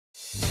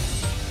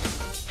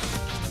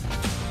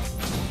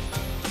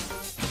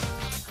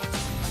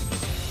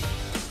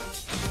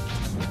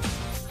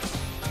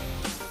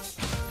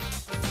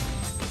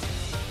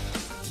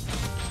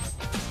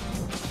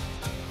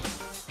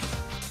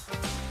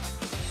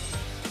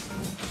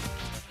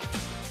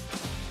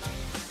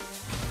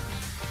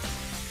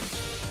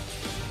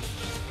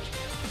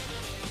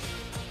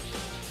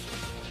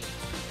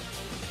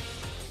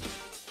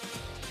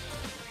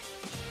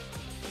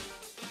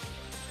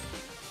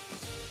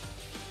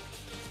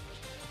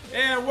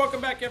And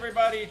welcome back,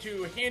 everybody,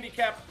 to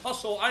Handicap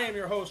Hustle. I am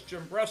your host,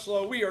 Jim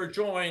Breslo. We are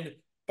joined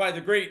by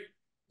the great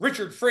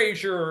Richard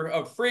Frazier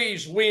of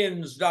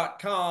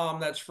PhraseWins.com.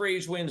 That's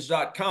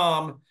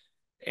PhraseWins.com.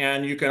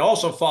 And you can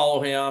also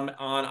follow him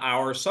on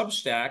our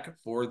Substack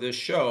for this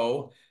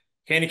show,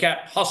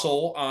 Handicap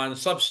Hustle on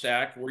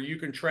Substack, where you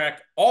can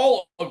track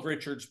all of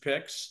Richard's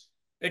picks,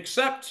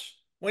 except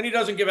when he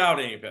doesn't give out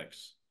any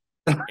picks.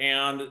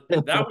 And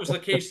that was the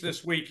case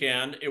this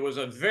weekend. It was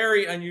a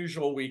very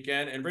unusual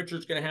weekend, and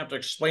Richard's going to have to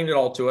explain it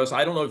all to us.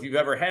 I don't know if you've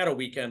ever had a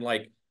weekend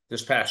like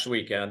this past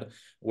weekend,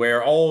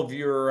 where all of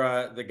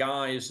your the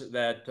guys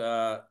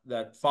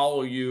that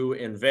follow you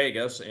in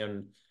Vegas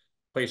and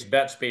place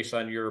bets based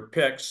on your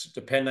picks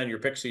depend on your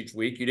picks each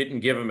week. You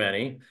didn't give them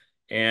any,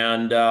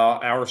 and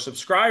our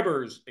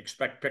subscribers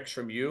expect picks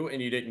from you,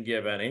 and you didn't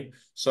give any.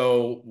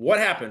 So what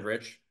happened,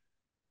 Rich?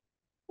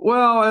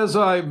 Well, as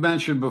I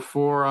mentioned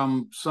before,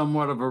 I'm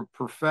somewhat of a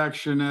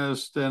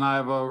perfectionist, and I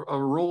have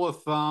a rule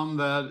of thumb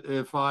that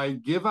if I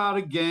give out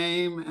a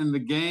game and the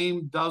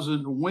game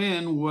doesn't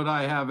win, would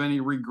I have any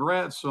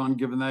regrets on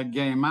giving that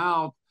game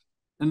out?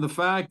 And the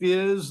fact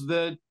is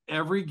that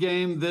every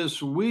game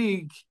this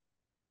week,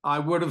 I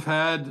would have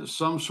had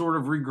some sort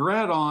of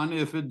regret on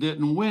if it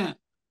didn't win.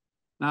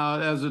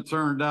 Now, as it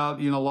turned out,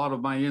 a lot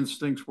of my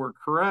instincts were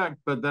correct,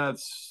 but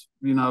that's,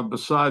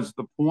 besides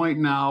the point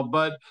now.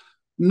 But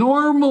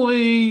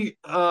normally,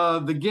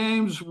 the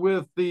games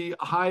with the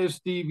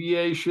highest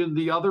deviation,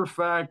 the other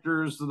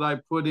factors that I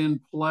put in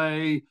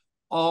play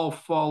all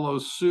follow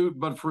suit.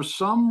 But for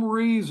some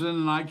reason,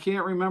 and I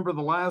can't remember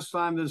the last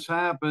time this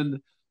happened,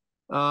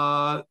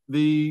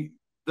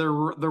 there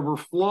were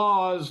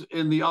flaws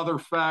in the other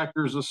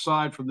factors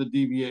aside from the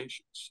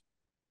deviations.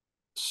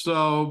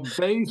 So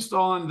based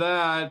on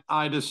that,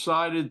 I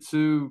decided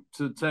to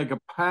take a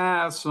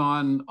pass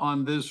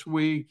on this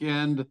week.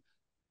 And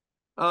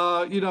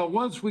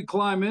once we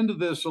climb into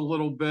this a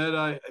little bit,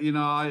 I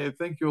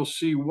think you'll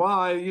see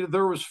why.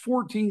 There was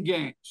 14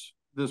 games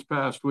this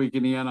past week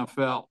in the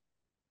NFL.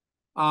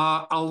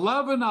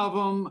 11 of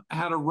them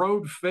had a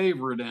road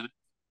favorite in it.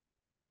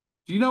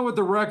 Do you know what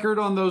the record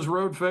on those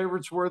road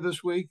favorites were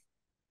this week?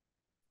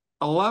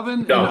 11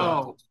 and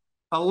No.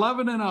 0.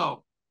 11 and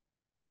 0.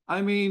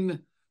 I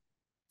mean,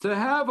 to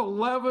have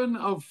 11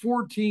 of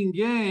 14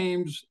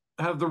 games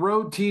have the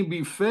road team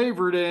be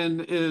favored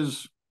in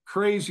is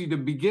crazy to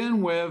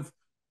begin with.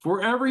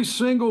 For every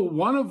single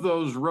one of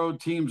those road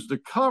teams to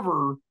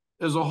cover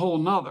is a whole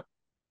nother.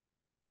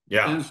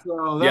 Yeah. And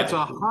so that's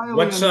Yeah. a highly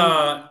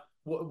unusual.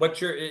 What's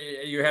your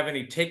you have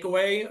any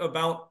takeaway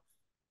about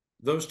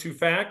those two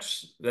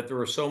facts that there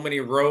were so many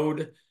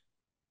road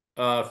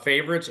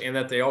favorites and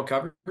that they all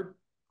covered?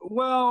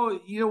 Well,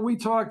 we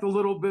talked a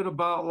little bit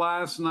about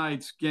last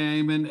night's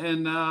game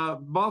and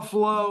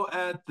Buffalo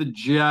at the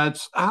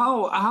Jets.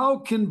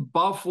 How can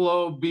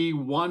Buffalo be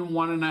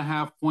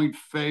 1.5 point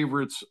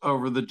favorites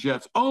over the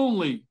Jets?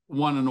 Only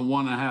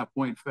 1.5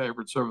 point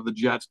favorites over the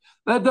Jets.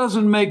 That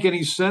doesn't make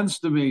any sense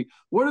to me.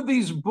 What are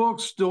these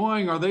books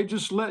doing? Are they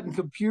just letting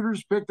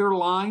computers pick their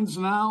lines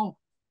now?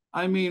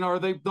 I mean, are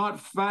they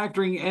not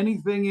factoring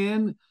anything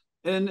in?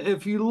 And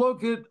if you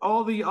look at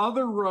all the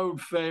other road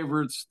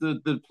favorites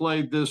that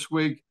played this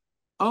week,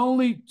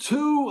 only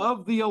 2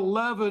 of the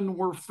 11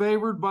 were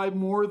favored by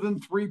more than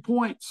 3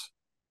 points.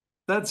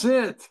 That's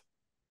it.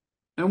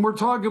 And we're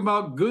talking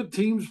about good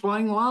teams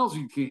playing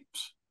lousy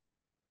teams.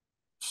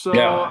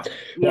 Yeah. So,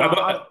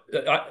 Well,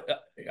 I,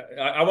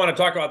 I want to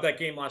talk about that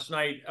game last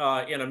night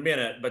in a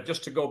minute, but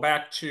just to go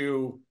back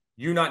to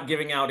you not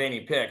giving out any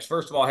picks.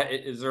 First of all,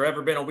 has there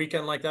ever been a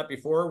weekend like that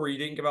before where you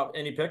didn't give out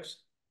any picks?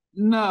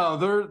 no,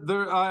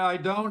 I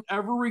don't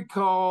ever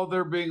recall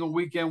there being a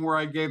weekend where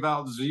I gave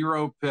out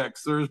 0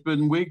 picks. There's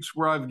been weeks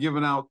where I've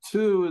given out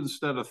 2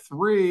 instead of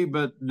 3,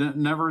 but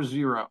never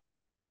 0.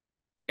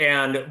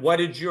 And what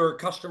did your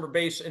customer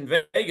base in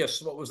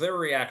Vegas, what was their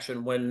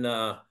reaction when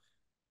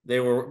they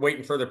were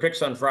waiting for their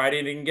picks on Friday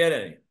and didn't get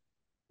any?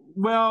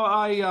 Well,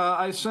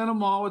 I sent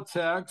them all a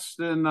text,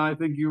 and I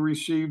think you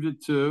received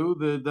it too.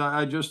 That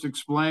I just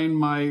explained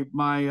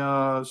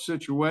my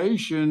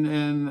situation,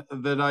 and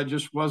that I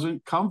just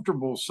wasn't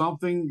comfortable.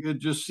 Something it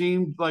just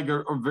seemed like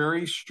a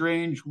very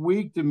strange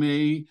week to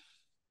me,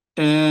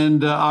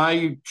 and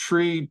I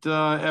treat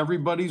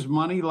everybody's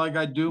money like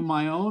I do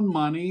my own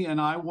money, and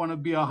I want to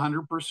be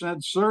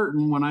 100%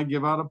 certain when I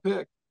give out a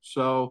pick.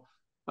 So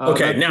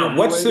Okay, that's now just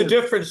the way what's it the is.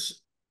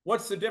 difference?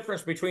 What's the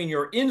difference between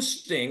your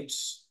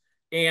instincts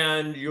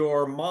and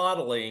your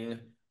modeling,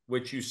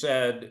 which you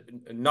said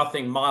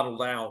nothing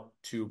modeled out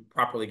to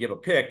properly give a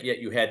pick, yet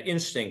you had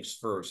instincts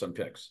for some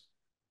picks?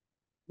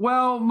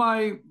 Well,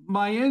 my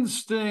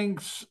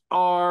instincts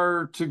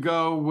are to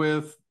go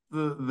with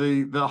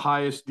the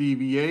highest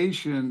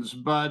deviations,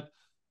 but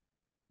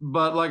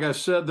like I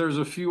said, there's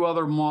a few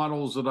other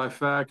models that I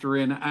factor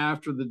in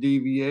after the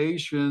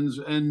deviations,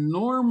 and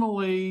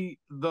normally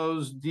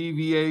those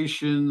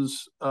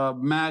deviations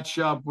match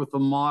up with the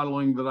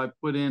modeling that I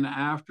put in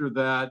after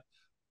that.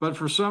 But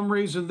for some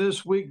reason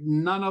this week,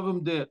 none of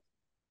them did.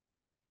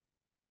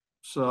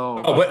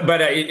 So, Oh,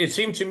 but it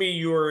seemed to me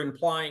you were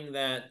implying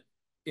that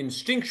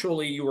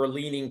instinctually you were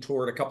leaning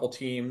toward a couple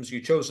teams.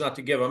 You chose not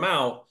to give them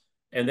out,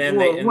 and then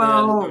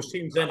well, those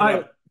teams ended I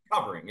up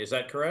covering. Is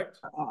that correct?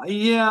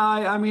 yeah,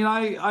 I mean,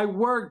 I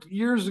worked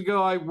years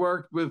ago. I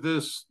worked with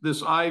this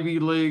Ivy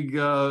League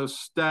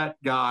stat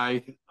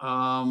guy,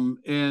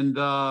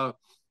 and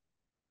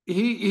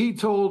he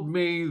told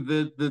me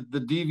that the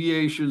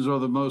deviations are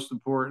the most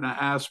important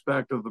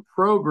aspect of the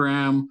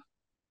program.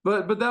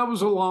 But that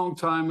was a long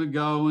time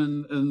ago,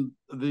 and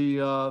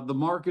the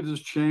market has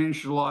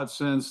changed a lot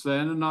since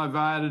then. And I've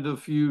added a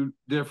few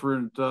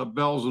different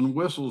bells and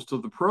whistles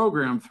to the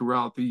program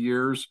throughout the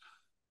years.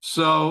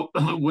 So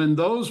when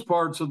those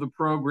parts of the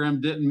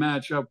program didn't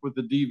match up with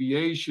the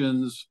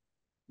deviations,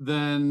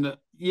 then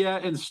yeah,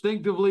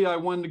 instinctively I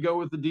wanted to go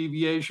with the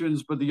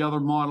deviations, but the other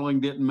modeling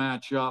didn't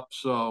match up.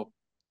 So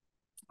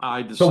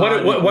I So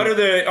decided what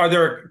to. are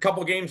there a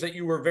couple games that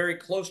you were very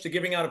close to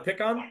giving out a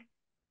pick on?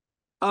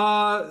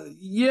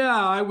 Yeah,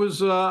 I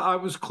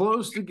was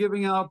close to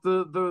giving out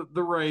the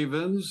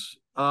Ravens.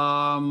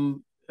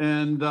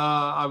 And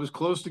I was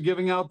close to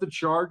giving out the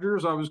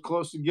Chargers. I was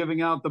close to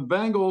giving out the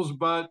Bengals,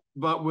 but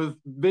with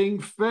being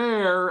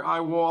fair, I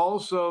will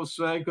also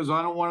say, because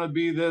I don't want to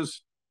be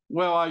this,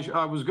 well,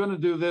 I was going to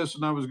do this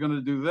and I was going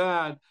to do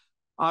that.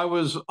 I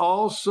was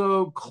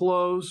also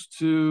close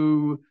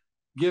to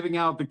giving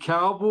out the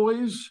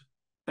Cowboys,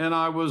 and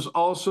I was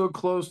also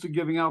close to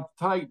giving out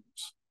the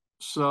Titans.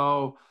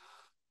 So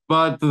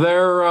but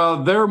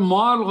their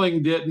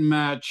modeling didn't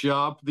match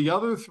up. The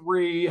other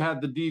three had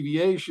the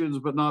deviations,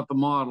 but not the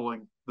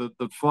modeling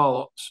that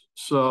follows.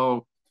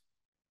 So,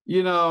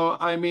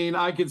 I mean,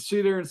 I could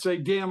sit there and say,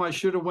 "Damn, I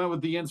should have went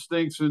with the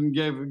instincts and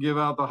give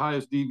out the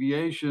highest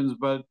deviations."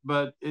 But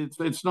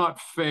it's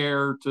not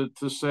fair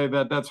to say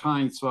that that's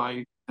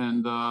hindsight,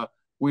 and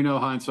we know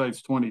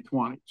hindsight's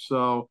 2020.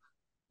 So,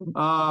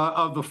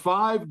 of the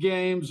 5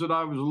 games that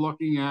I was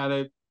looking at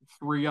it,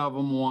 3 of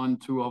them won,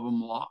 2 of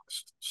them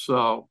lost.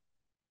 So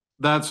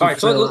that's All a right,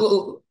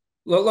 so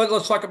fair.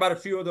 let's talk about a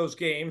few of those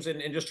games,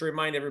 and just to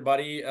remind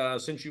everybody,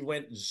 since you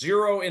went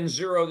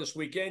 0-0 this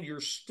weekend,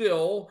 you're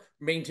still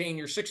maintaining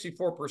your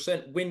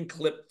 64% win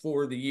clip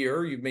for the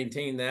year. You've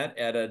maintained that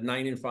at a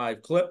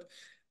 9-5 clip,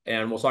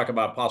 and we'll talk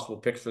about possible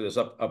picks for this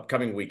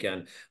upcoming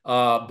weekend.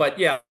 But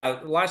yeah,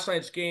 last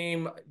night's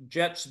game,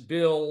 Jets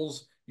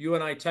Bills. You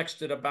and I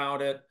texted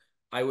about it.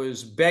 I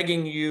was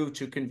begging you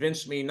to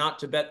convince me not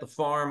to bet the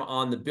farm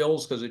on the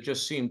Bills because it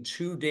just seemed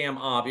too damn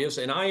obvious,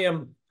 and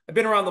I've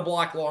been around the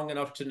block long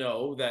enough to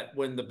know that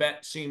when the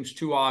bet seems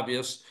too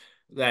obvious,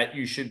 that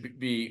you should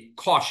be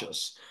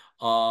cautious.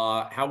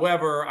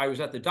 However, I was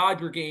at the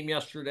Dodger game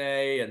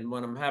yesterday, and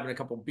when I'm having a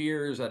couple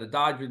beers at a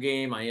Dodger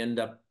game, I end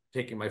up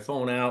taking my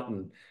phone out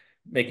and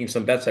making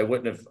some bets I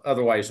wouldn't have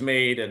otherwise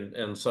made.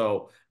 And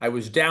so I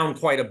was down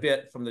quite a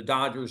bit from the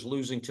Dodgers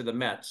losing to the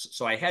Mets.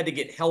 So I had to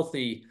get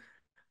healthy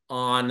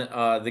on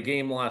the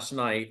game last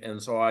night.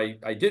 And so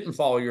I didn't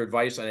follow your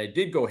advice, and I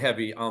did go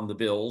heavy on the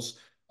Bills,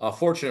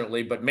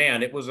 fortunately. But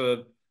man, it was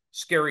a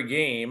scary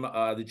game.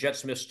 The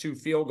Jets missed 2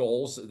 field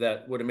goals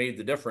that would have made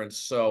the difference.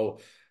 So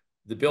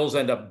the Bills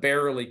end up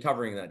barely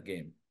covering that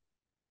game.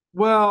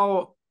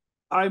 Well,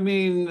 I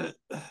mean,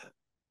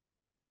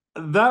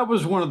 that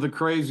was one of the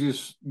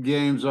craziest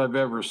games I've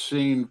ever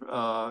seen,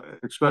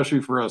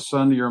 especially for a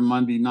Sunday or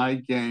Monday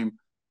night game.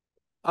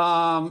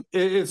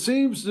 It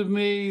seems to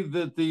me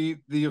that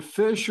the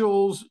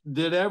officials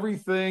did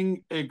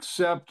everything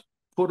except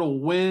put a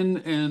win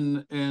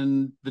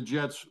in the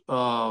Jets'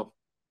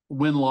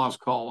 win-loss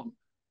column.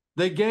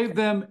 They gave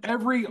them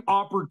every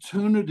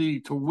opportunity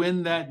to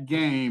win that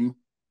game.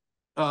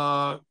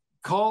 Uh,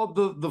 Called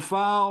the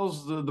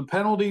fouls, the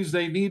penalties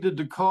they needed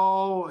to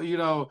call.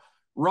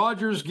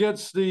 Rogers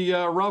gets the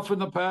rough in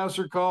the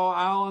passer call.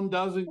 Allen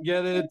doesn't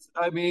get it.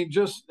 I mean,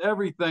 just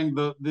everything.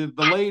 The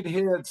late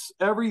hits,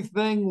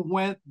 everything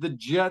went the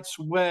Jets'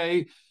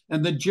 way,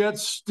 and the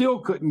Jets still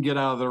couldn't get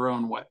out of their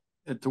own way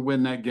to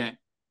win that game.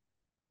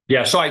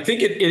 Yeah, so I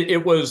think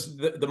it was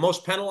the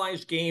most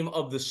penalized game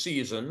of the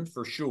season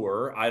for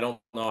sure. I don't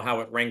know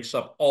how it ranks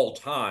up all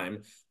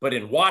time, but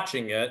in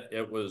watching it,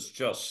 it was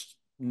just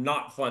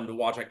not fun to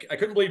watch. I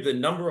couldn't believe the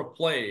number of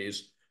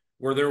plays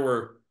where there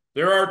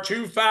are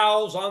 2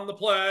 fouls on the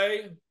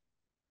play,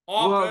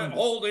 offense, Well,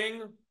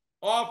 holding,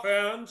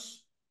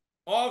 offense,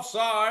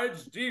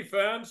 offsides,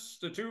 defense.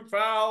 The 2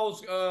 fouls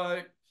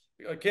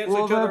cancel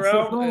well, each other that's the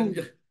out, thing.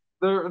 and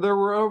There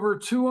were over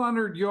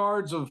 200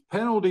 yards of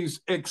penalties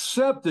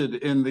accepted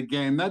in the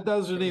game. That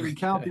doesn't even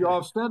count the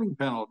offsetting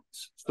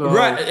penalties.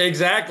 right, So,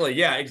 exactly.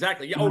 Yeah,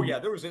 exactly. Yeah. Oh, yeah.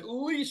 There was at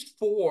least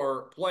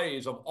 4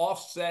 plays of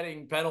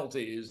offsetting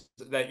penalties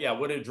that, yeah,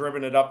 would have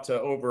driven it up to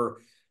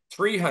over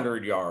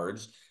 300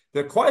 yards.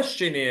 The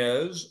question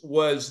is,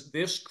 was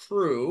this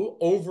crew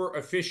over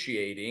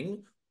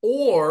officiating,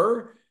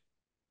 or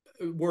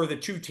were the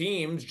two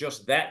teams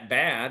just that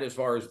bad as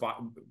far as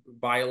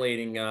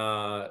violating,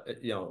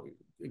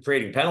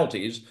 creating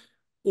penalties,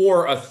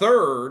 or a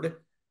third?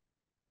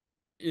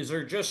 is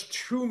there just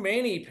too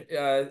many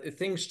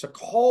things to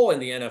call in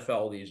the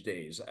NFL these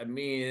days? I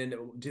mean,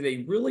 do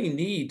they really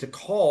need to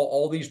call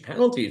all these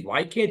penalties?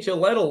 Why can't you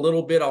let a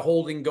little bit of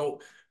holding go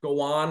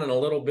on and a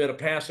little bit of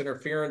pass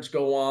interference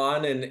go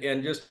on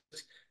and just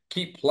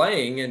keep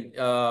playing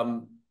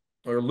and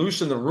or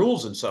loosen the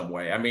rules in some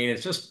way? I mean,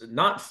 it's just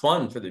not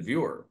fun for the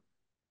viewer.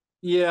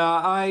 Yeah,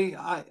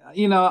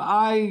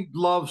 I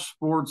love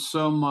sports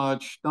so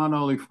much, not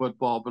only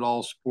football, but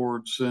all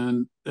sports.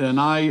 And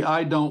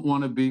I don't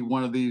want to be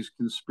one of these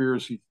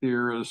conspiracy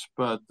theorists,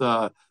 but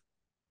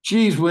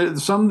geez, with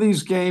some of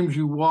these games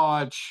you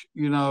watch,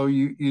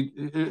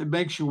 it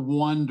makes you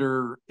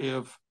wonder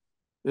if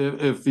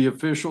the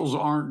officials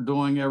aren't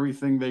doing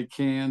everything they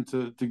can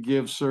to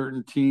give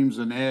certain teams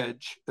an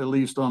edge, at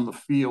least on the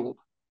field.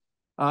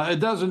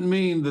 It doesn't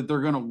mean that they're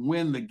going to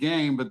win the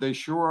game, but they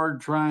sure are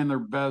trying their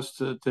best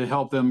to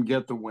help them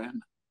get the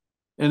win.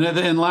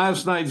 And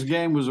last night's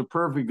game was a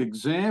perfect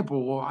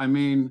example. I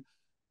mean,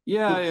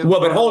 yeah, if Well,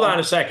 but hold on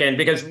a second,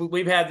 because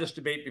we've had this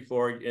debate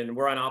before, and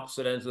we're on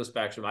opposite ends of the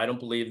spectrum. I don't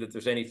believe that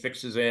there's any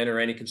fixes in or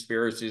any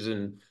conspiracies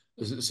and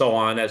so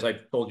on. As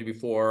I've told you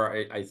before,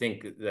 I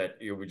think that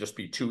it would just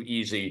be too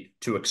easy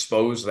to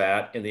expose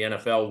that, and the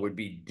NFL would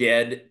be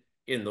dead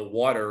in the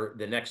water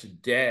the next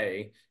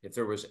day if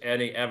there was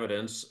any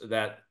evidence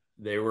that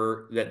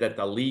that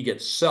the league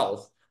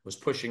itself was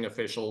pushing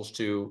officials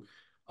to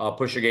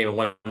push a game in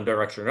one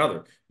direction or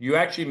another. You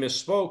actually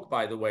misspoke,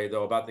 by the way,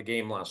 though, about the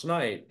game last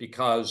night,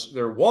 because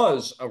there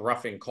was a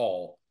roughing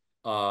call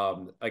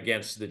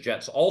against the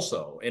Jets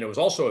also, and it was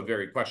also a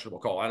very questionable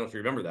call. I don't know if you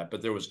remember that,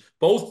 but there was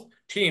both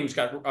teams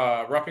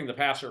got roughing the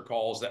passer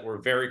calls that were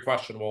very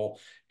questionable.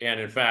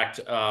 And in fact,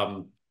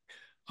 Aaron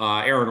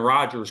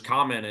Rodgers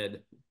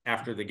commented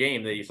after the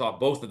game that he thought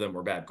both of them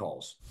were bad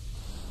calls.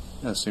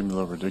 Yeah, it seemed a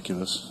little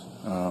ridiculous.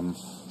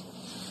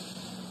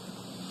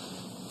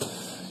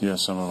 Yeah,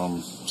 some of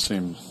them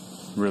seem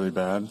really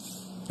bad,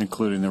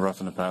 including the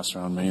roughing the passer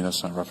on me.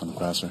 That's not roughing the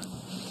passer.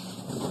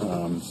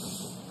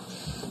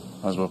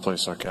 Might as well play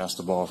sarcastic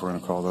the ball if we're going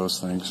to call those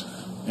things.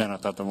 And I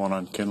thought the one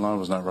on Kinlaw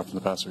was not roughing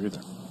the passer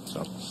either.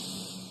 So.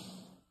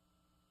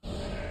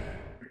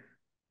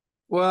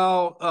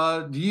 Well,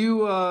 do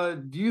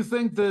you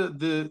think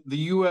the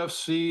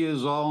UFC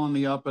is all on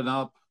the up and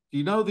up? Do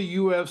you know the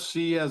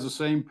UFC has the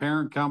same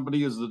parent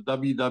company as the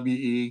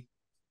WWE?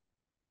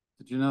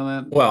 Did you know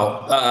that?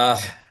 Well,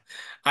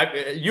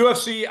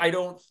 UFC, I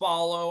don't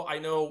follow. I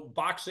know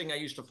boxing I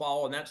used to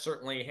follow, and that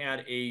certainly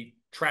had a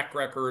track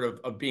record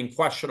of being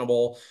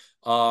questionable.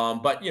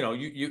 But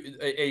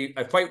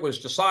a fight was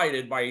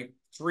decided by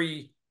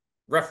three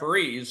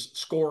referees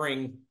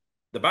scoring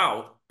the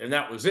bout, and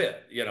that was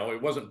it.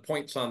 It wasn't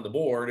points on the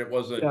board. It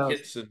wasn't Yes.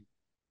 hits and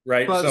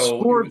right. But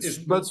So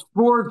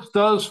sports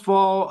does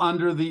fall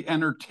under the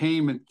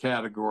entertainment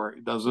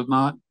category, does it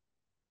not?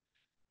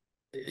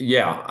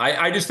 yeah,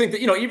 I just think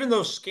that, even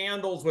those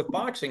scandals with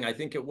boxing, I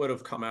think it would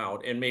have come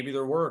out, and maybe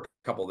there were a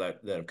couple that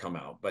have come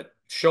out, but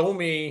show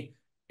me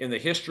in the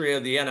history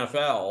of the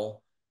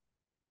NFL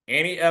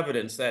any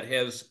evidence that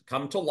has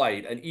come to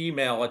light, an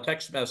email, a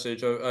text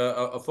message,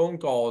 a phone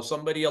call,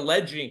 somebody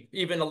alleging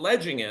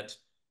it,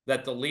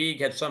 that the league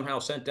had somehow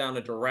sent down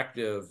a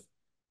directive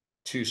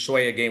to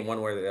sway a game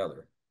one way or the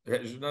other.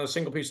 There's not a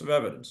single piece of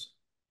evidence.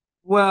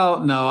 Well,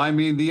 no, I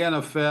mean the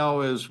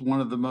NFL is one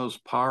of the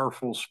most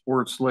powerful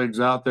sports leagues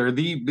out there,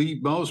 the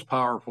most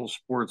powerful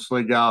sports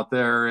league out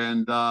there,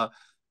 and I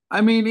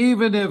mean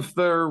even if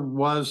there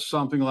was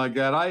something like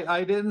that,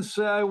 I didn't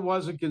say I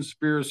was a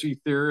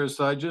conspiracy theorist.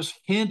 I just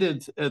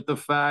hinted at the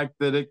fact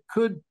that it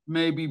could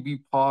maybe be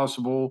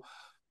possible,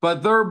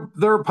 but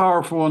they're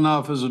powerful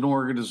enough as an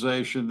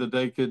organization that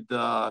they could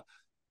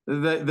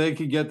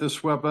get this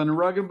swept under the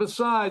rug. And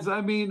besides,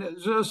 I mean,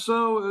 just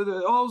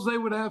so all they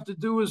would have to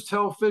do is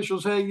tell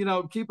officials, hey,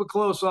 keep a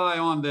close eye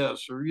on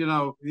this, or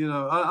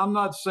I'm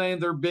not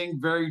saying they're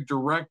being very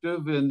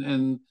directive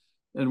in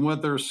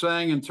what they're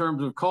saying in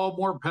terms of call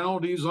more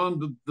penalties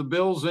on the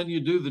Bills than you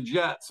do the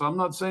Jets. I'm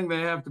not saying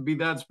they have to be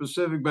that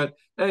specific, but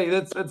hey,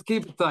 let's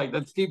keep it tight.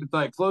 Let's keep it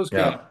tight. Close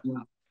game. Yeah.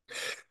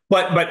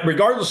 But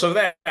regardless of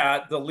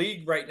that, the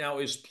league right now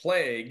is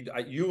plagued.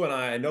 You and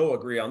I know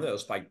agree on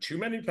this, by too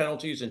many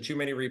penalties and too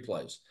many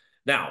replays.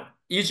 Now,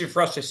 easy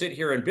for us to sit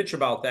here and bitch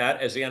about that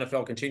as the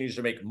NFL continues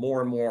to make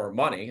more and more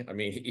money. I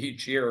mean,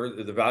 each year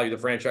the value of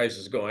the franchise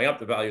is going up,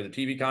 the value of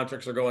the TV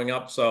contracts are going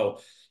up.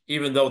 So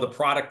even though the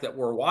product that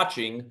we're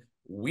watching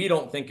we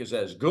don't think is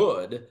as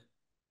good,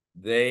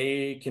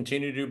 they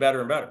continue to do better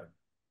and better.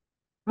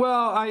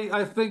 Well,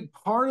 I think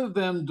part of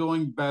them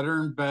doing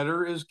better and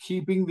better is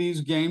keeping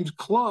these games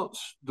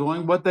close,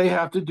 doing what they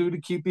have to do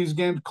to keep these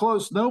games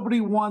close.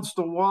 Nobody wants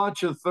to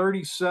watch a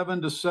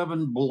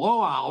 37-7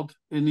 blowout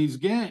in these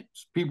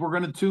games. People are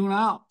going to tune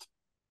out.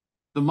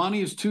 The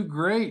money is too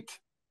great.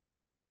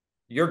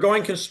 You're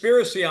going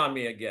conspiracy on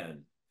me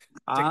again.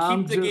 To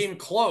keep the game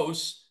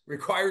close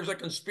requires a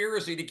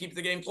conspiracy to keep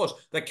the game close.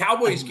 The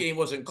Cowboys game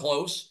wasn't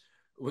close.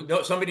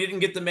 No, somebody didn't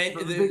get the memo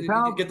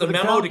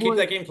to keep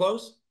that game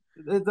close.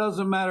 It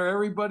doesn't matter.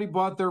 Everybody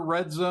bought their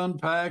red zone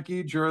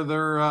package or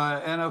their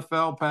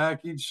NFL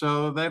package,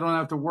 so they don't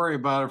have to worry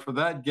about it for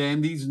that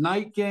game. These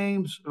night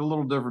games are a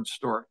little different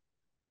story.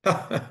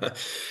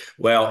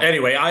 Well,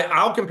 anyway,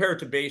 I'll compare it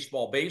to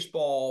baseball.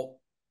 Baseball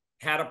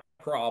had a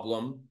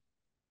problem,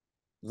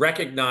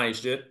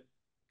 recognized it,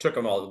 took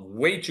them all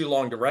way too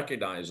long to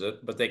recognize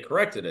it, but they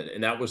corrected it.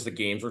 And that was the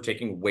games were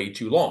taking way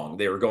too long.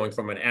 They were going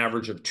from an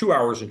average of 2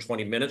 hours and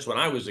 20 minutes when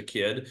I was a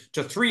kid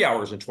to 3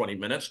 hours and 20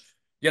 minutes.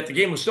 Yet the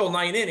game was still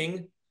 9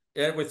 inning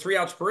with 3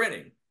 outs per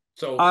inning.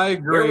 So I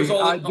agree. where was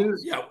all I do.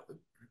 Yeah.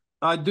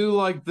 I do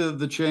like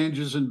the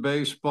changes in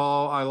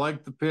baseball. I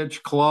like the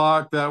pitch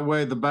clock. That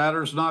way the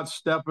batter's not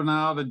stepping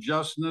out,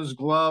 adjusting his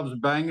gloves,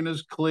 banging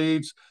his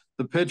cleats.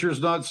 The pitcher's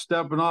not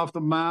stepping off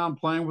the mound,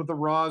 playing with the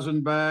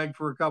rosin bag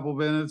for a couple of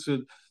minutes.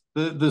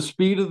 The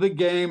speed of the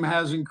game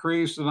has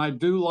increased, and I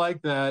do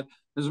like that.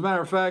 As a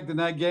matter of fact, in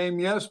that game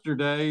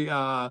yesterday,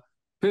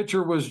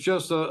 pitcher was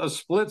just a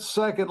split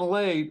second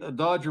late. A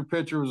Dodger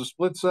pitcher was a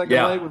split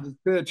second late with his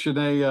pitch, and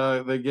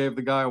they gave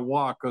the guy a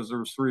walk because there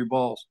was 3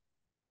 balls.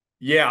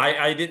 Yeah,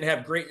 I didn't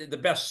have the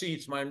best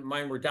seats.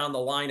 Mine were down the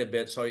line a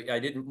bit, so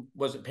I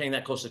wasn't paying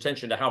that close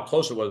attention to how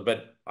close it was.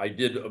 But I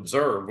did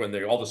observe when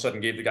they all of a sudden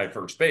gave the guy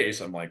first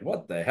base. I'm like,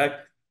 what the heck?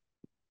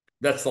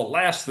 That's the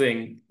last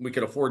thing we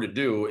could afford to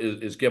do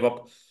is give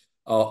up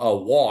a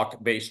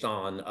walk based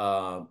on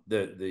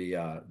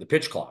the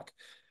pitch clock.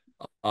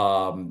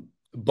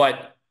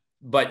 But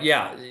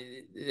yeah,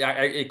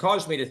 it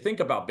caused me to think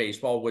about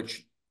baseball,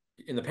 which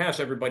in the past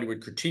everybody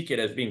would critique it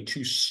as being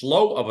too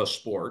slow of a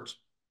sport.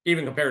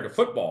 Even compared to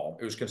football,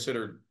 it was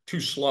considered too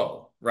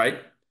slow, right?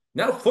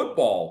 Now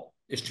football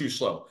is too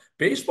slow.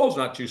 Baseball's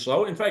not too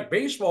slow. In fact,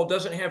 baseball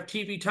doesn't have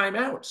TV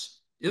timeouts.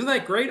 Isn't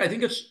that great? I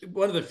think it's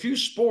one of the few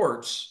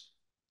sports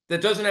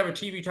that doesn't have a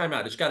TV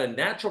timeout. It's got a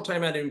natural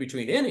timeout in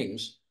between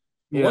innings.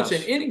 But once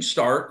an inning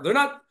start, they're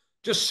not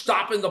just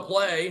stopping the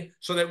play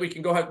so that we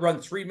can go ahead and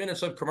run 3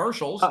 minutes of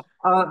commercials.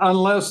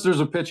 Unless there's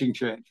a pitching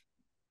change.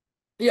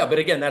 Yeah, but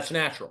again, that's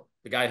natural.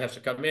 The guy has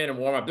to come in and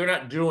warm up. They're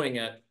not doing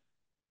it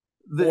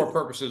for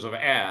purposes of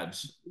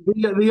ads.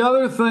 The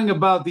other thing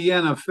about the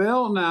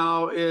NFL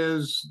now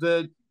is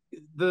that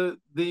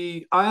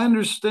I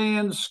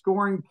understand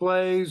scoring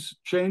plays,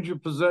 change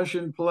of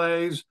possession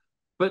plays,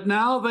 but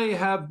now they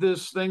have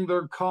this thing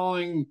they're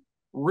calling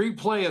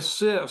replay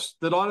assist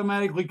that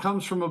automatically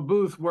comes from a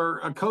booth where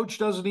a coach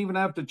doesn't even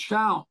have to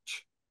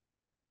challenge.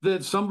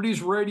 That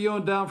somebody's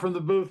radioing down from the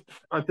booth.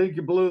 I think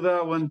you blew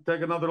that one.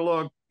 Take another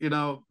look.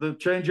 The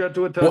change out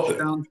to a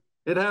touchdown.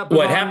 It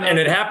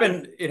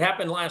happened. It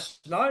happened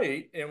last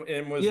night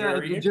and was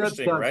very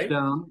interesting, right?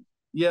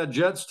 Yeah,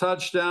 Jets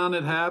touchdown.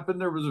 It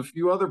happened. There was a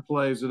few other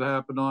plays that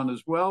happened on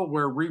as well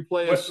where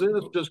replay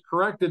assist just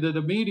corrected it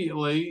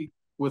immediately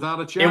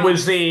without a challenge. It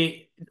was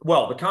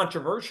the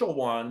controversial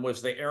one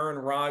was the Aaron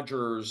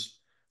Rodgers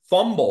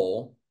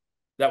fumble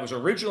that was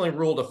originally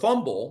ruled a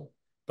fumble,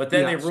 but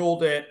then they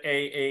ruled it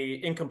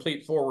a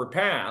incomplete forward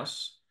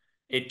pass.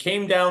 It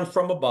came down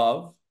from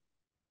above.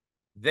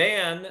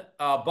 Then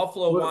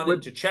Buffalo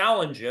wanted to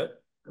challenge it.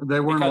 They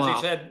weren't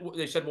allowed.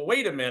 They said, well,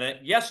 wait a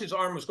minute. Yes, his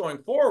arm was going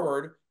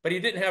forward, but he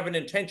didn't have an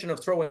intention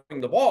of throwing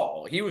the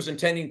ball. He was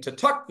intending to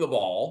tuck the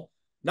ball,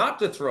 not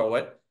to throw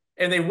it.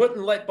 And they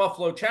wouldn't let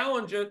Buffalo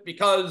challenge it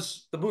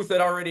because the booth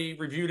had already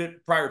reviewed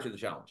it prior to the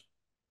challenge.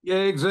 Yeah,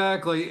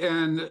 exactly.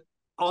 And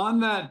on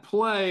that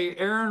play,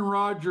 Aaron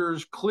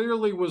Rodgers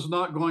clearly was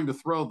not going to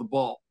throw the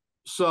ball.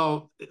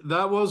 So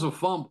that was a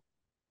fumble.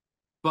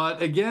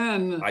 But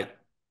again,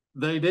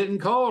 they didn't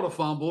call it a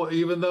fumble,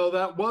 even though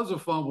that was a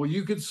fumble.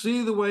 You could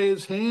see the way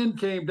his hand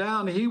came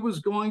down. He was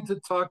going to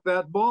tuck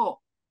that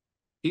ball.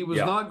 He was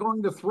not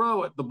going to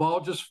throw it. The ball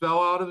just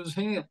fell out of his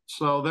hand.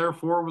 So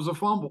therefore it was a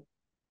fumble.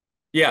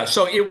 Yeah,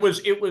 so it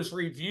was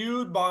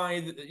reviewed by,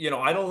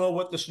 I don't know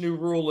what this new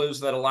rule is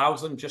that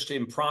allows them just to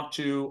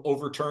impromptu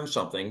overturn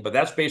something, but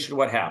that's basically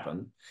what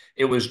happened.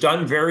 It was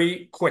done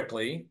very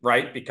quickly,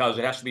 right? Because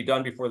it has to be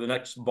done before the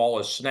next ball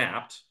is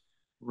snapped.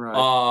 Right.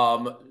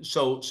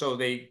 So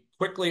they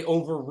quickly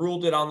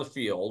overruled it on the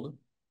field,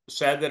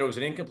 said that it was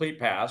an incomplete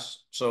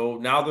pass. So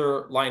now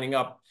they're lining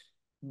up.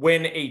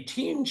 When a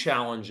team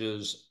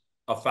challenges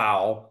a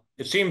foul,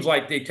 it seems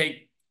like they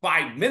take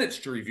 5 minutes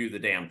to review the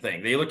damn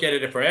thing. They look at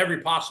it for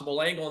every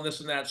possible angle and this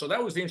and that. So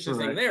that was the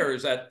interesting thing there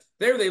is that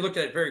they looked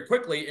at it very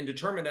quickly and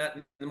determined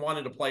that and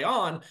wanted to play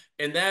on.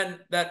 And then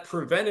that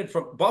prevented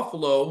from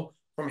Buffalo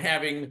from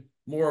having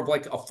more of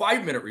like a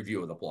 5-minute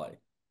review of the play.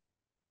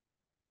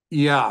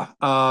 Yeah.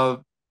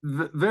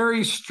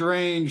 Very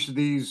strange,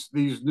 these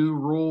new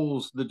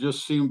rules that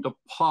just seem to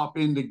pop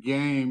into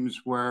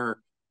games where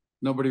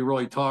nobody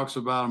really talks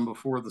about them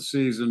before the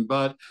season.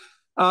 But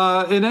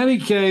in any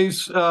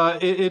case,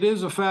 it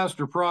is a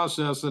faster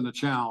process than a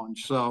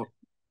challenge. So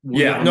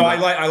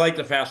I like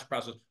the faster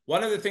process.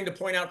 One other thing to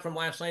point out from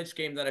last night's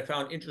game that I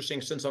found interesting,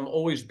 since I'm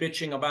always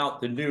bitching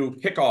about the new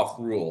kickoff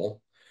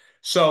rule.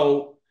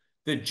 So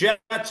the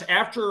Jets,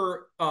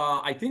 after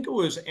I think it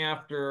was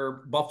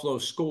after Buffalo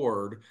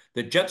scored,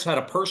 the Jets had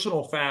a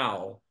personal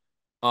foul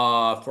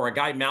for a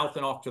guy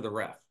mouthing off to the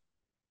ref.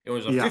 It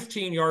was a Yeah.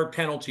 15-yard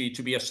penalty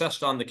to be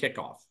assessed on the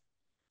kickoff.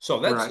 So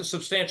that's a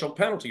substantial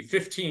penalty,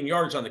 15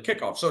 yards on the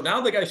kickoff. So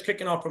now the guy's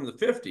kicking off from the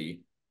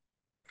 50,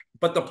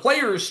 but the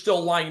players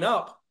still line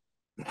up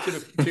to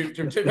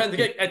defend the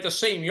kick at the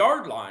same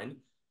yard line.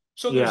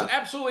 So there's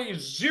absolutely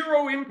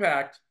zero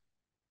impact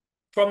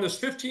from this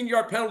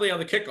 15-yard penalty on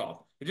the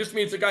kickoff. It just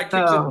means the guy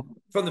kicks it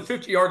from the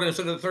 50-yard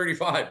instead of the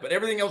 35, but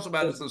everything else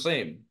about it's the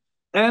same.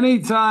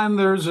 Anytime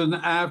there's an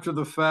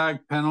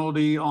after-the-fact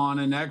penalty on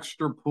an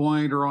extra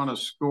point or on a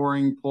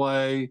scoring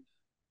play,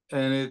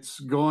 and it's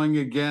going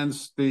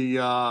against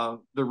the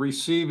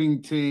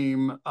receiving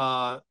team,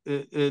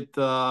 it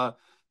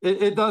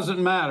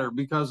doesn't matter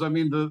because, I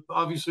mean,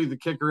 obviously the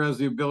kicker has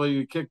the ability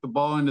to kick the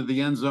ball into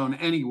the end zone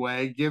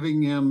anyway,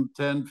 giving him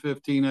 10,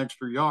 15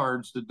 extra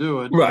yards to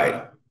do it.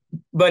 Right.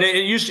 But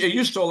it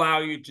used to allow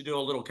you to do a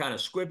little kind of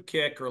squib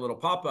kick or a little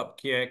pop-up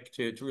kick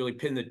to really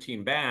pin the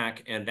team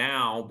back. And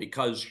now,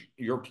 because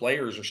your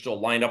players are still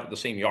lined up at the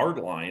same yard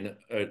line,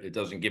 it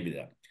doesn't give you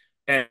that.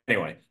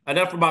 Anyway,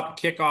 enough about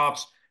the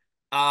kickoffs.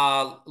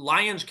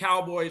 Lions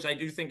Cowboys, I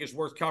do think is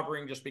worth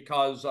covering just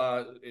because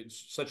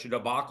it's such a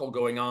debacle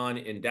going on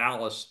in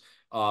Dallas.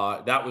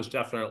 That was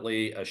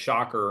definitely a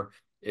shocker.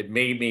 It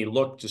made me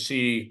look to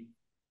see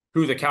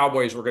who the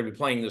Cowboys were going to be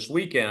playing this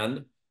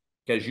weekend,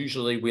 because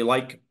usually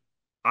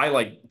I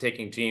like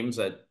taking teams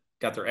that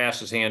got their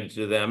asses handed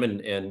to them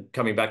and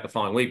coming back the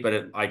following week,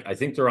 but I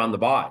think they're on the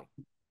bye.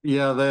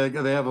 Yeah,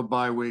 they have a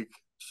bye week.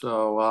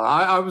 So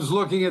I was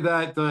looking at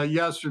that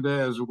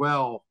yesterday as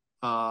well.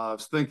 I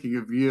was thinking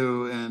of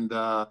you, and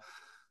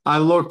I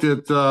looked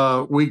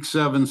at week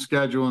 7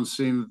 schedule and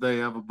seen that they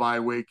have a bye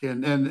week.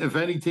 And if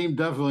any team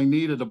definitely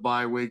needed a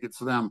bye week, it's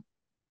them.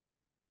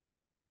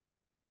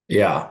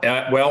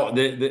 Yeah. Well, and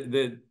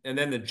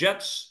then the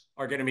Jets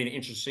are going to be an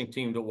interesting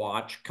team to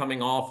watch,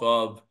 coming off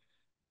of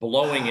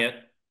blowing it,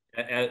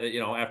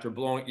 after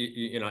blowing,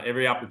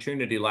 every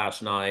opportunity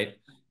last night.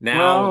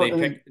 Now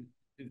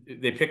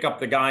they pick up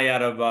the guy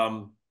out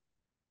of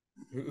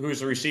who's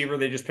the receiver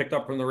they just picked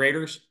up from the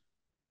Raiders.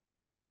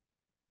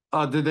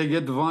 Did they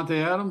get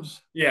Davante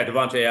Adams? Yeah,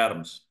 Davante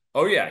Adams.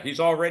 Oh yeah, he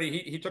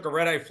took a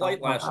red-eye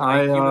flight last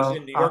night. He was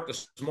in New York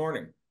this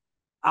morning.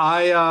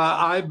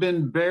 I've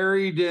been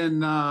buried in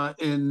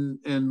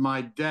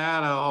my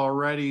data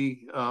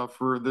already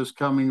for this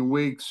coming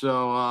week,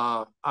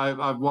 so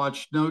I've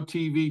watched no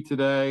TV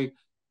today.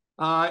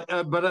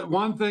 But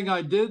one thing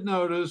I did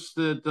notice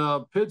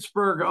that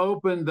Pittsburgh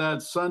opened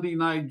that Sunday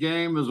night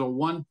game as a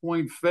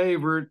 1-point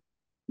favorite.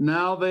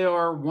 Now they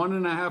are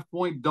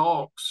 1.5-point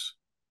dogs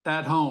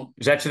at home.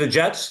 Is that to the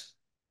Jets?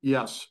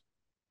 Yes.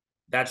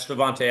 That's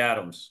Davante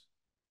Adams.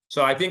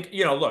 So I think,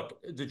 look,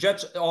 the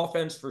Jets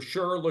offense for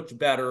sure looked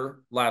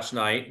better last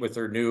night with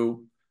their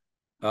new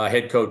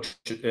head coach,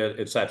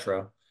 et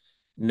cetera.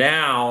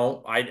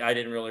 Now, I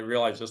didn't really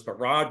realize this, but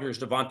Rodgers,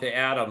 Davante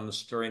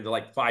Adams, during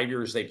the 5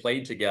 years they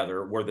played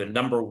together, were the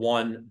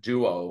 #1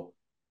 duo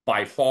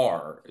by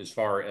far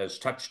as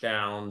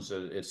touchdowns,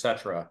 et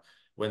cetera,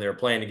 when they were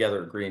playing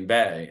together at Green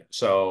Bay.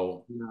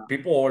 So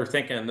people are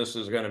thinking this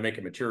is going to make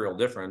a material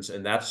difference,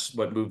 and that's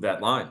what moved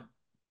that line.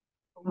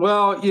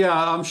 Well, yeah,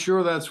 I'm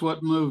sure that's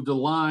what moved the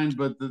line,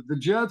 but the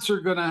Jets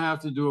are going to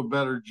have to do a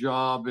better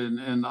job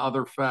in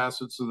other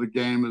facets of the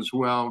game as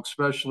well,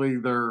 especially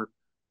their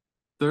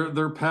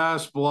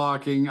pass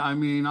blocking. I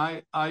mean,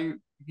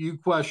 you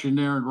questioned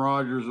Aaron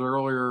Rodgers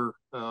earlier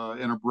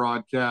in a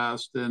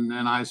broadcast, and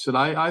I said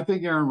I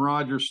think Aaron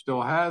Rodgers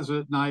still has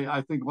it, and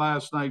I think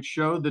last night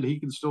showed that he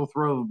can still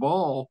throw the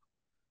ball,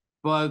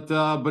 but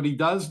he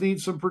does need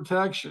some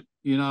protection,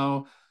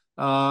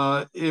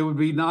 It would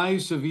be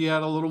nice if he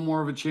had a little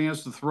more of a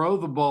chance to throw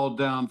the ball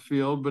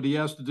downfield, but he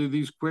has to do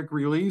these quick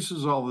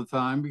releases all the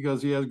time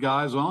because he has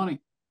guys on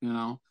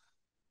him,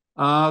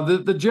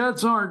 The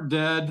Jets aren't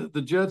dead.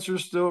 The Jets are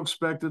still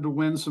expected to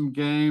win some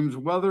games.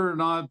 Whether or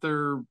not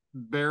they're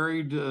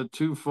buried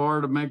too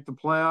far to make the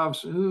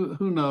playoffs,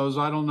 who knows?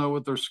 I don't know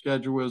what their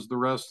schedule is the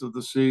rest of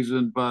the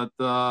season, but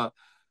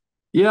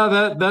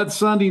yeah, that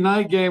Sunday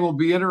night game will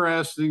be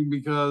interesting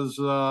because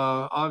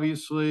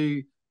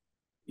obviously,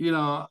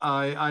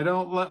 I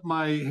don't let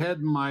my head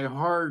and my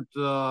heart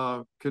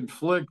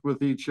conflict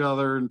with each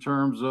other in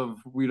terms of,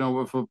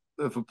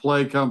 if a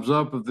play comes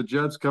up, if the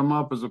Jets come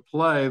up as a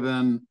play,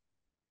 then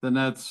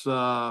that's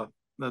going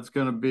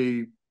to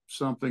be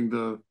something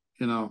to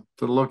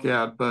look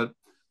at. But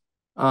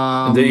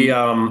I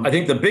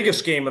think the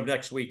biggest game of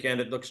next weekend,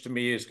 it looks to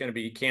me, is going to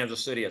be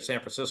Kansas City at San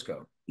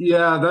Francisco.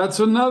 Yeah, that's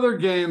another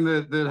game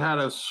that had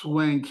a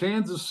swing.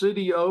 Kansas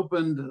City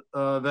opened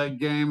that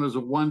game as a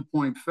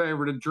 1-point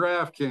favorite at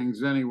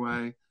DraftKings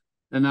anyway,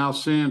 and now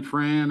San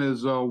Fran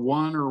is a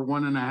 1 or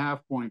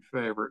 1.5-point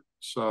favorite.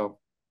 So,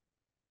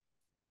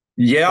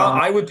 yeah,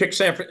 I would pick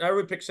San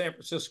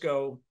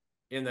Francisco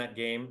in that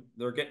game.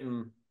 They're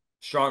getting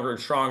stronger and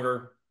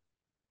stronger.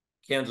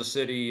 Kansas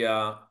City's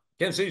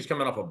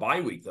coming off a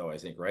bye week, though, I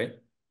think, right?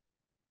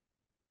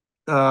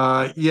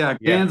 Yeah,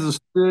 Kansas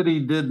City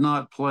did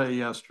not play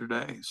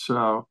yesterday,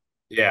 so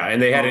yeah,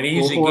 and they had an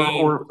easy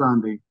game or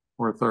Sunday.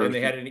 or And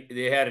Thursday.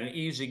 they had an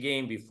easy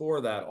game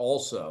before that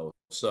also.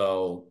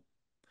 So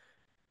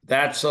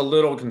that's a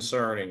little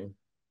concerning.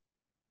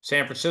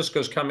 San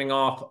Francisco's coming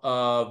off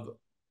of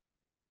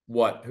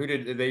what? Who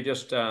did they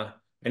just I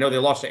know they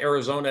lost to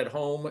Arizona at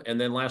home, and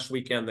then last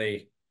weekend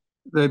They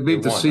they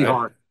beat the won, right?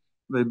 Seahawks.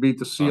 They beat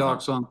the Uh-huh.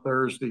 Seahawks on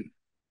Thursday.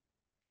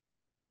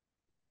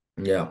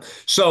 Yeah.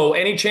 So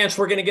any chance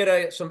we're going to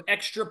get some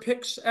extra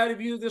picks out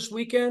of you this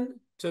weekend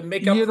to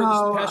make up You for this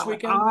know, past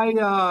weekend?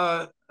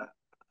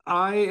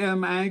 I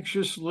am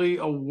anxiously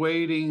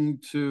awaiting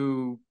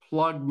to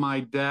plug my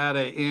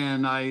data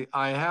in. I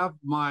have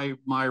my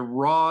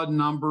raw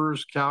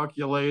numbers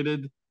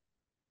calculated.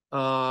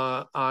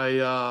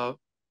 I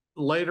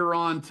Later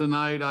on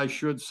tonight I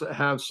should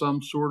have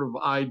some sort of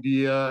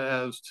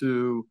idea as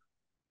to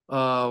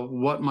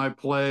what my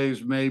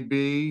plays may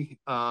be.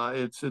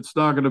 It's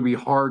not going to be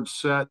hard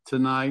set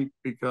tonight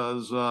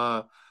because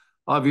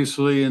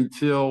obviously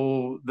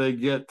until they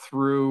get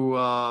through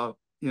a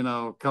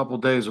couple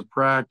of days of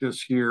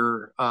practice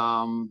here,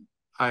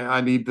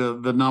 I need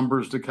the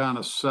numbers to kind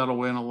of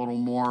settle in a little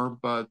more.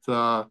 But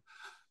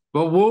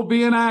we'll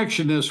be in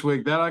action this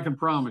week. That I can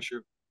promise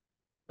you.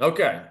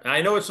 Okay.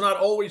 I know it's not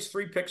always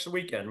 3 picks a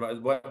weekend.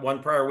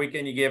 One prior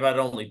weekend you gave out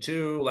only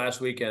 2,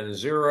 last weekend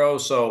 0.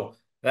 So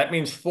that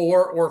means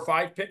 4 or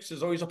 5 picks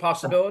is always a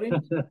possibility.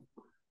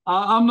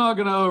 I'm not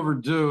going to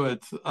overdo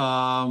it.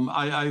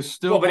 I Well,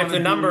 still but if want the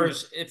to do.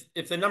 numbers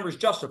if the numbers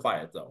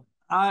justify it though.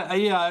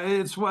 Yeah,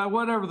 it's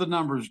whatever the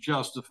numbers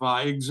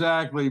justify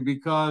exactly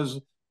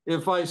because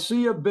if I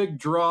see a big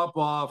drop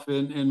off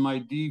in my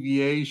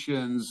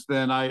deviations,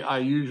 then I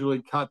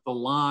usually cut the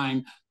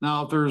line.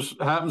 Now, if there's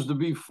happens to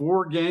be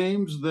 4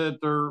 games that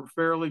are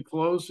fairly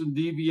close in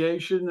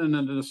deviation and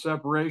then a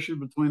separation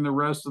between the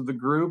rest of the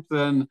group,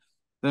 then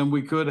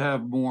we could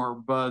have more.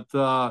 But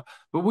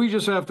we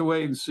just have to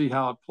wait and see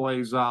how it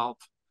plays out.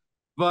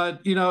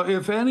 But,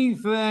 if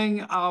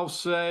anything, I'll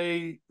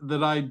say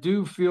that I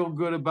do feel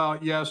good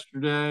about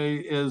yesterday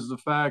is the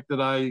fact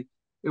that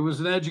it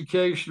was an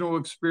educational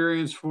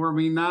experience for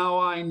me. Now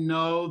I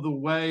know the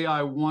way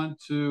I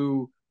want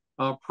to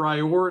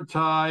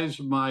prioritize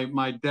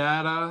my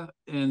data.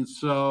 And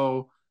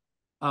so,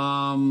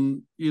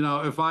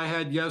 if I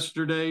had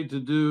yesterday to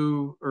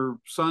do or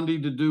Sunday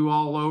to do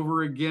all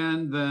over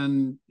again,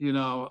 then,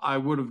 I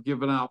would have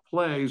given out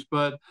plays.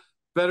 But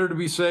better to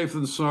be safe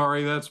than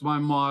sorry. That's my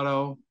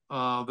motto.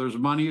 There's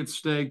money at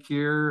stake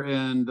here,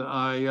 and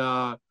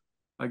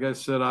like I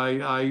said,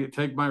 I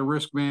take my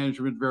risk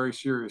management very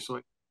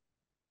seriously.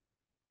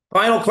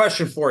 Final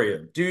question for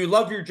you. Do you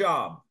love your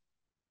job?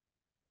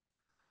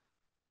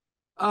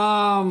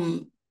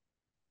 Um,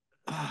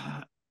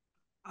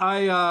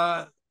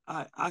 I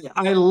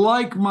I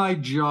like my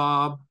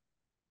job.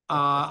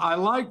 I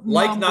like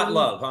Like, not numbers.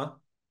 love, huh?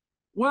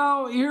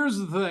 Well, here's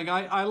the thing.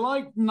 I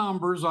like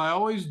numbers. I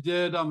always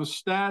did. I'm a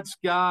stats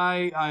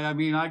guy. I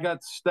mean, I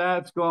got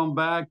stats going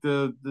back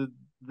to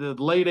the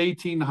late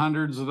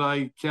 1800s that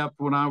I kept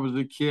when I was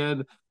a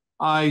kid.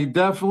 I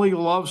definitely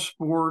love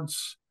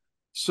sports.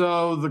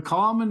 So the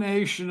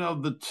combination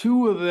of the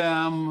two of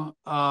them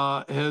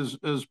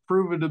has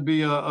proven to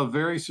be a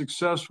very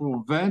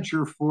successful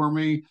venture for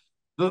me.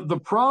 The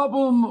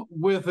problem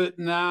with it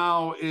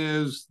now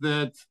is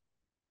that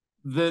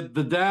the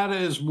data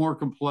is more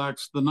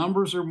complex, the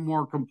numbers are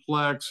more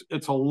complex,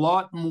 it's a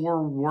lot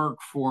more work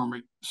for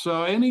me.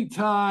 So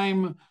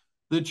anytime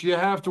that you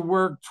have to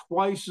work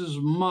twice as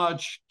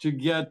much to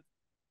get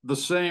the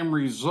same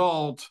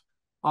result,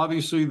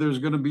 obviously there's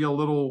going to be a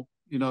little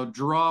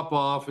drop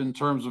off in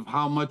terms of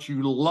how much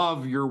you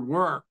love your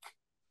work.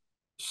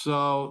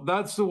 So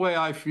that's the way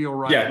I feel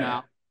right Yeah.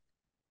 now.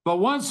 But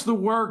once the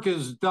work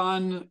is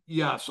done,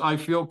 yes, I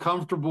feel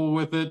comfortable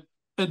with it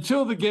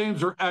until the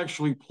games are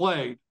actually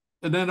played.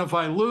 And then if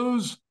I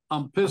lose,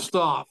 I'm pissed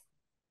off.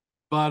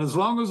 But as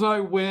long as I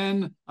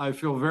win, I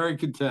feel very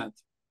content.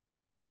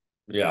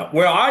 Yeah.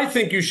 Well, I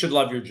think you should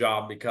love your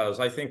job because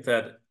I think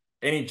that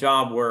any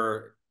job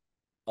where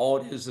all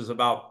it is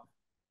about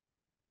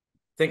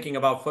thinking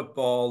about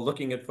football,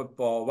 looking at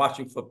football,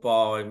 watching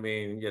football, I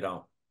mean,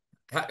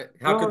 how could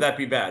Well, that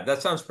be bad?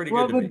 That sounds pretty good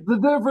well, to me. the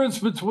difference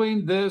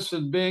between this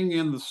and being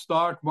in the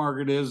stock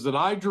market is that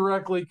I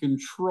directly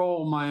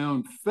control my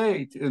own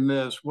fate in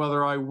this,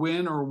 whether I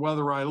win or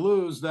whether I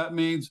lose. That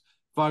means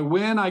if I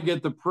win, I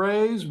get the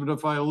praise, but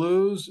if I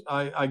lose,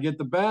 I get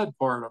the bad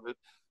part of it.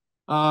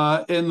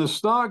 In the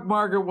stock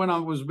market, when I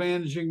was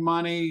managing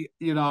money,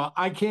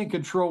 I can't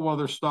control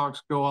whether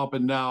stocks go up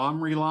and down.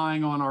 I'm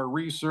relying on our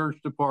research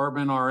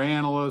department, our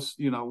analysts,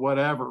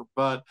 whatever.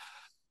 But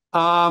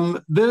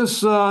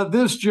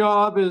this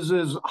job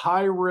is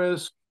high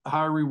risk,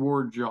 high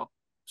reward job.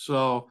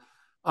 So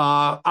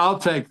I'll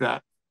take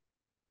that.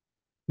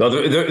 No,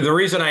 the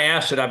reason I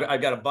asked it,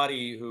 I've got a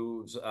buddy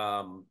who's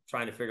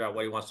trying to figure out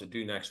what he wants to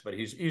do next, but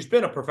he's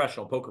been a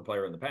professional poker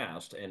player in the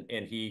past,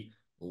 and he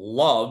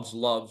loves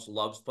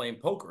playing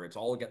poker. It's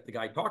all the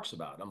guy talks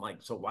about. I'm like,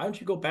 so why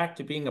don't you go back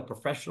to being a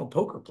professional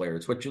poker player?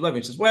 It's what you love.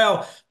 He says,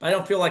 well, I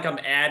don't feel like I'm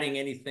adding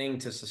anything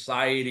to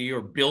society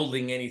or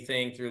building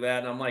anything through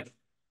that. And I'm like,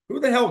 who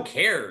the hell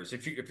cares?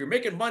 If you're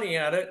making money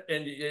at it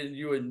and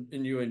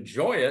you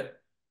enjoy it,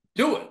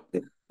 do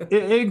it.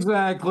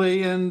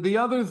 Exactly. And the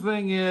other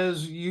thing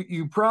is,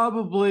 you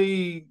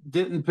probably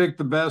didn't pick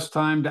the best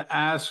time to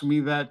ask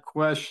me that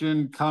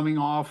question coming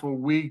off a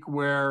week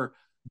where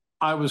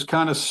I was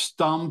kind of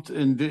stumped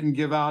and didn't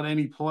give out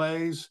any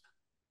plays,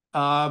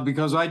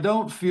 because I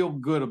don't feel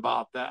good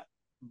about that.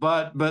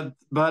 But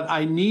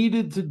I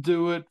needed to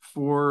do it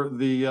for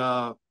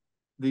the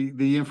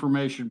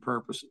information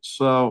purposes.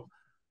 So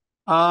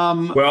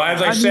well,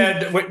 as I mean,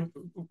 said,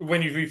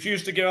 when you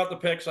refused to give out the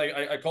picks,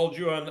 I called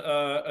you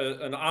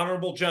an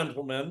honorable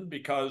gentleman,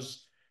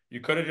 because you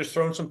could have just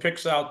thrown some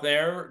picks out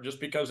there just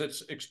because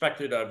it's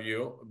expected of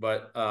you.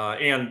 But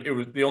and it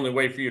was the only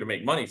way for you to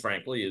make money,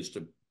 frankly, is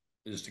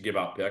to give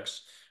out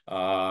picks.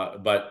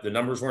 But the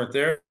numbers weren't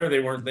there;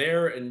 they weren't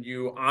there, and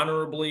you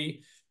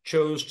honorably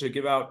chose to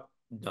give out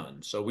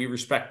none. So we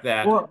respect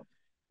that.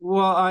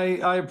 well,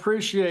 I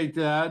appreciate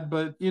that,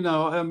 but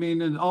I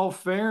mean, in all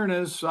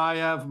fairness, I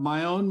have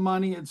my own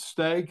money at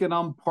stake, and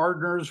I'm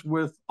partners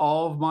with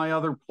all of my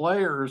other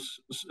players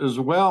as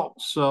well.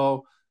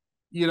 So,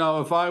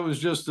 if I was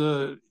just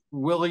a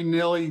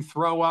willy-nilly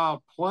throw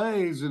out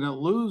plays and it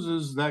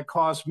loses, that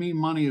costs me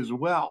money as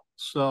well.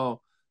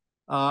 So,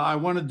 I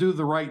want to do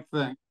the right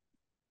thing.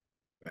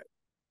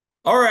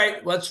 All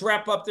right, let's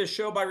wrap up this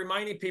show by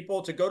reminding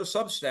people to go to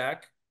Substack.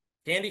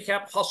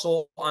 Handicap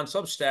Hustle on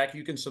Substack.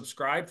 You can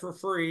subscribe for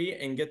free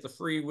and get the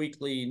free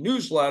weekly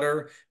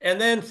newsletter.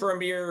 And then for a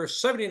mere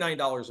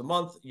 $79 a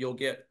month, you'll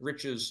get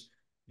Rich's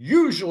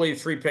usually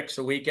 3 picks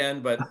a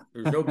weekend, but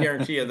there's no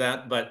guarantee of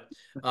that. But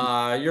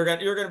you're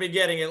gonna be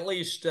getting at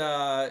least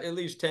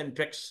 10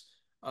 picks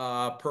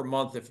per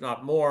month, if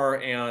not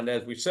more. And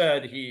as we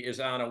said, he is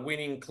on a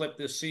winning clip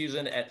this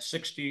season at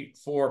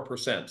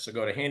 64%. So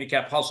go to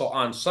Handicap Hustle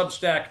on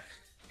Substack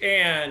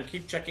and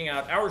keep checking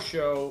out our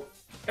show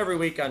every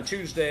week on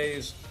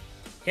Tuesdays.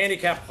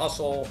 Handicap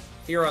Hustle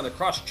here on the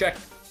CrossCheck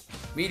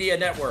Media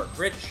Network.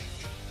 Rich,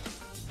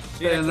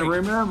 see you next week.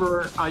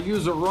 Remember, I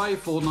use a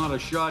rifle, not a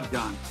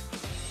shotgun.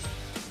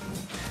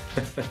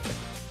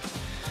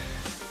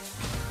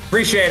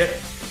 Appreciate it.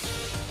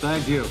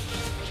 Thank you.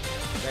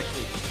 Next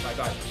week.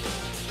 Bye-bye.